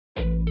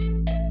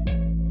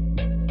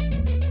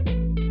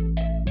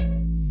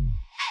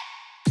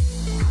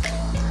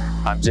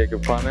I'm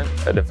Jacob Clement,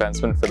 a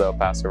defenseman for the El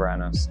Paso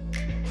Rhinos.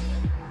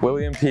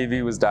 William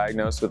Peevey was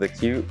diagnosed with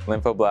acute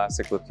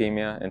lymphoblastic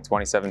leukemia in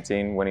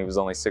 2017 when he was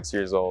only 6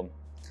 years old.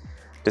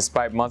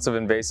 Despite months of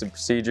invasive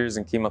procedures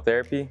and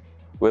chemotherapy,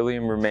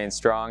 William remained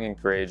strong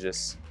and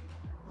courageous.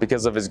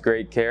 Because of his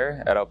great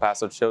care at El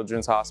Paso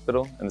Children's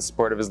Hospital and the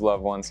support of his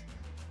loved ones,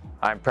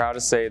 I'm proud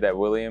to say that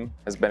William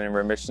has been in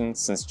remission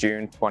since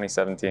June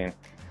 2017.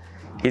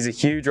 He's a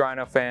huge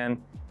Rhino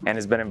fan and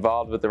has been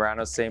involved with the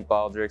Rhinos St.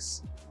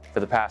 Baldrick's for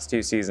the past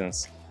 2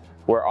 seasons.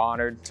 We're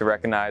honored to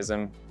recognize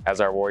him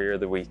as our Warrior of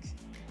the Week.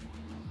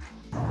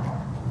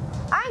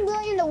 I'm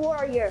William the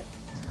Warrior.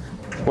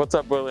 What's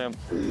up, William?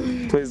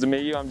 Pleased to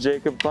meet you. I'm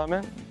Jacob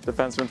Clement,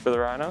 defenseman for the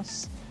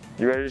Rhinos.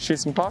 You ready to shoot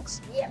some pucks?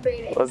 Yeah,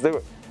 baby. Let's do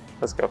it.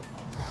 Let's go.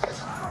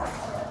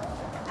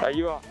 Are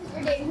you off?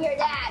 You didn't hear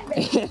that.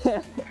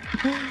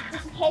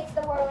 Just hits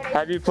the word.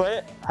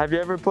 Have you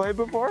ever played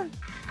before?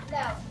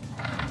 No.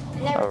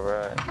 Never. All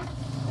right.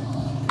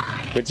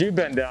 But you've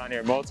been down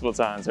here multiple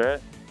times,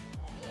 right?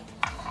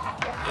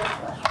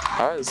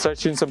 All right, let's start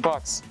shooting some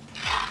pucks.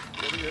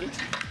 Ready?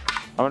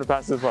 I'm gonna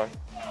pass this puck.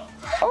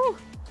 Oh!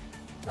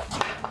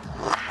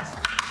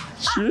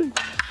 Shoot it.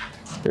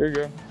 Here we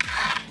go.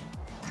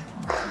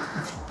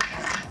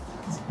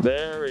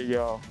 There we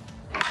go.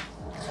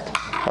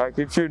 All right,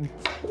 keep shooting.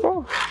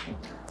 Oh!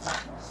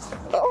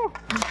 Oh!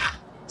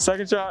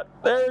 Second shot.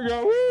 There we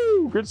go.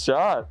 Woo! Good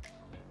shot.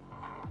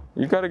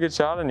 You got a good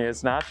shot on you.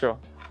 It's natural.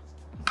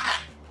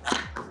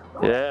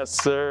 Yes,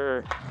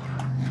 sir.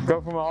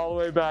 Go from all the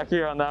way back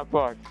here on that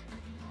puck.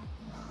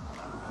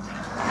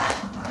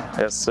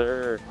 Yes,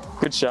 sir.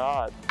 Good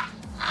shot.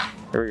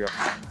 Here we go.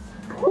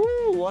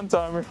 Woo, one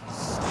timer.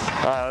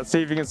 All right, let's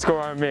see if you can score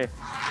on me.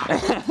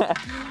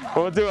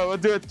 We'll do a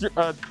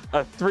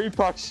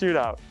 3-puck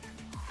shootout.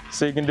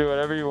 So you can do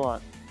whatever you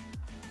want.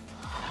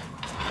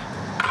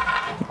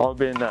 I'll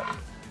be in net.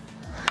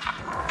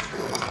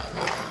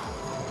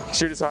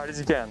 Shoot as hard as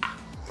you can.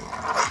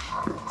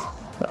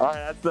 All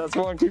right, that's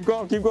one. Keep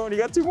going, keep going. You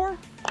got 2 more?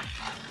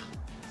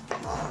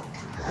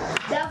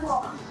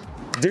 Double.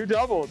 Do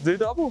double, do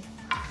double.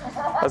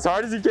 As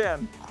hard as you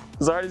can.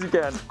 As hard as you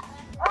can.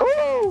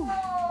 Woo!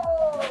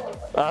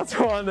 That's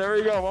one. There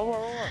we go. One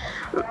more.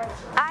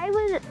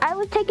 I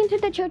was taken to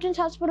the children's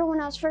hospital when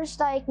I was first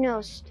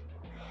diagnosed.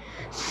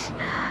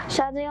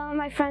 Sadly, all of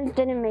my friends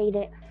didn't make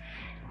it,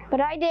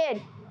 but I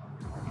did.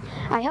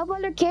 I help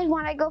other kids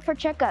when I go for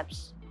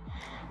checkups.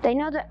 They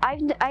know that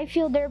I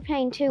feel their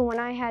pain too when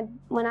I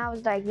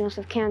was diagnosed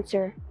with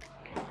cancer.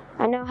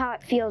 I know how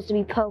it feels to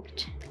be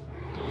poked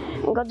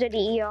and go to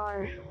the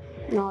ER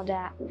and all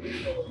that.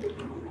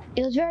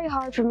 It was very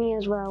hard for me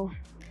as well.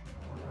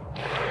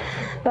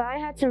 But I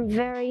had some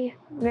very,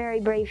 very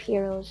brave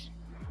heroes,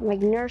 like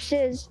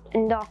nurses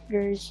and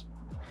doctors.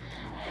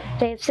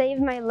 They have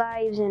saved my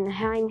lives, and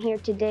I'm here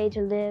today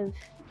to live.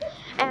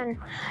 And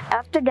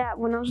after that,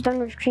 when I was done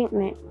with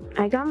treatment,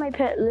 I got my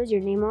pet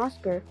lizard named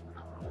Oscar.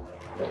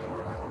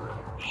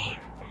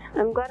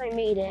 I'm glad I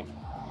made it.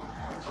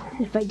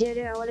 If I did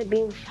it, I wouldn't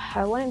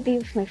be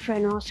with my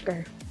friend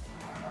Oscar,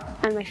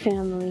 and my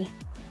family,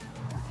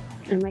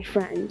 and my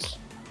friends.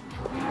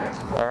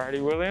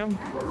 Alrighty, William.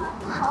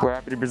 We're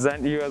happy to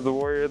present you as the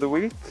Warrior of the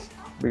Week.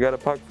 We got a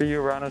puck for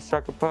you, Rhinos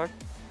Chuck Puck.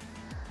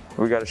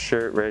 We got a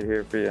shirt right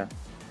here for you.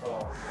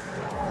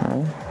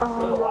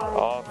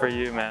 All for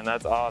you, man.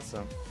 That's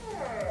awesome.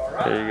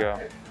 There you go.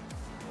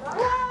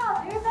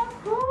 Wow, you're so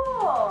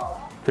cool.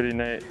 Pretty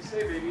neat.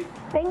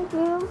 Thank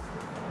you.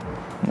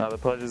 Now the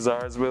pledge is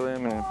ours,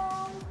 William, and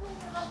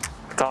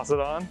toss it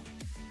on.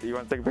 Do you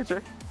want to take a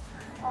picture?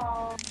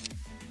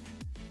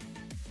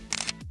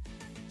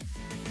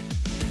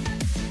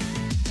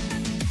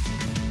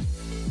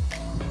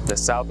 The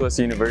Southwest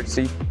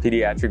University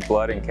Pediatric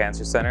Blood and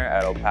Cancer Center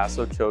at El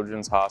Paso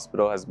Children's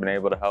Hospital has been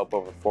able to help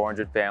over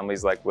 400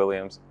 families like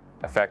William's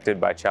affected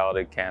by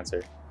childhood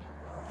cancer.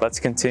 Let's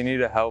continue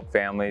to help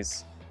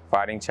families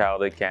fighting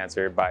childhood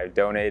cancer by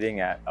donating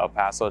at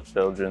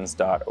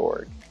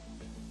elpasochildrens.org.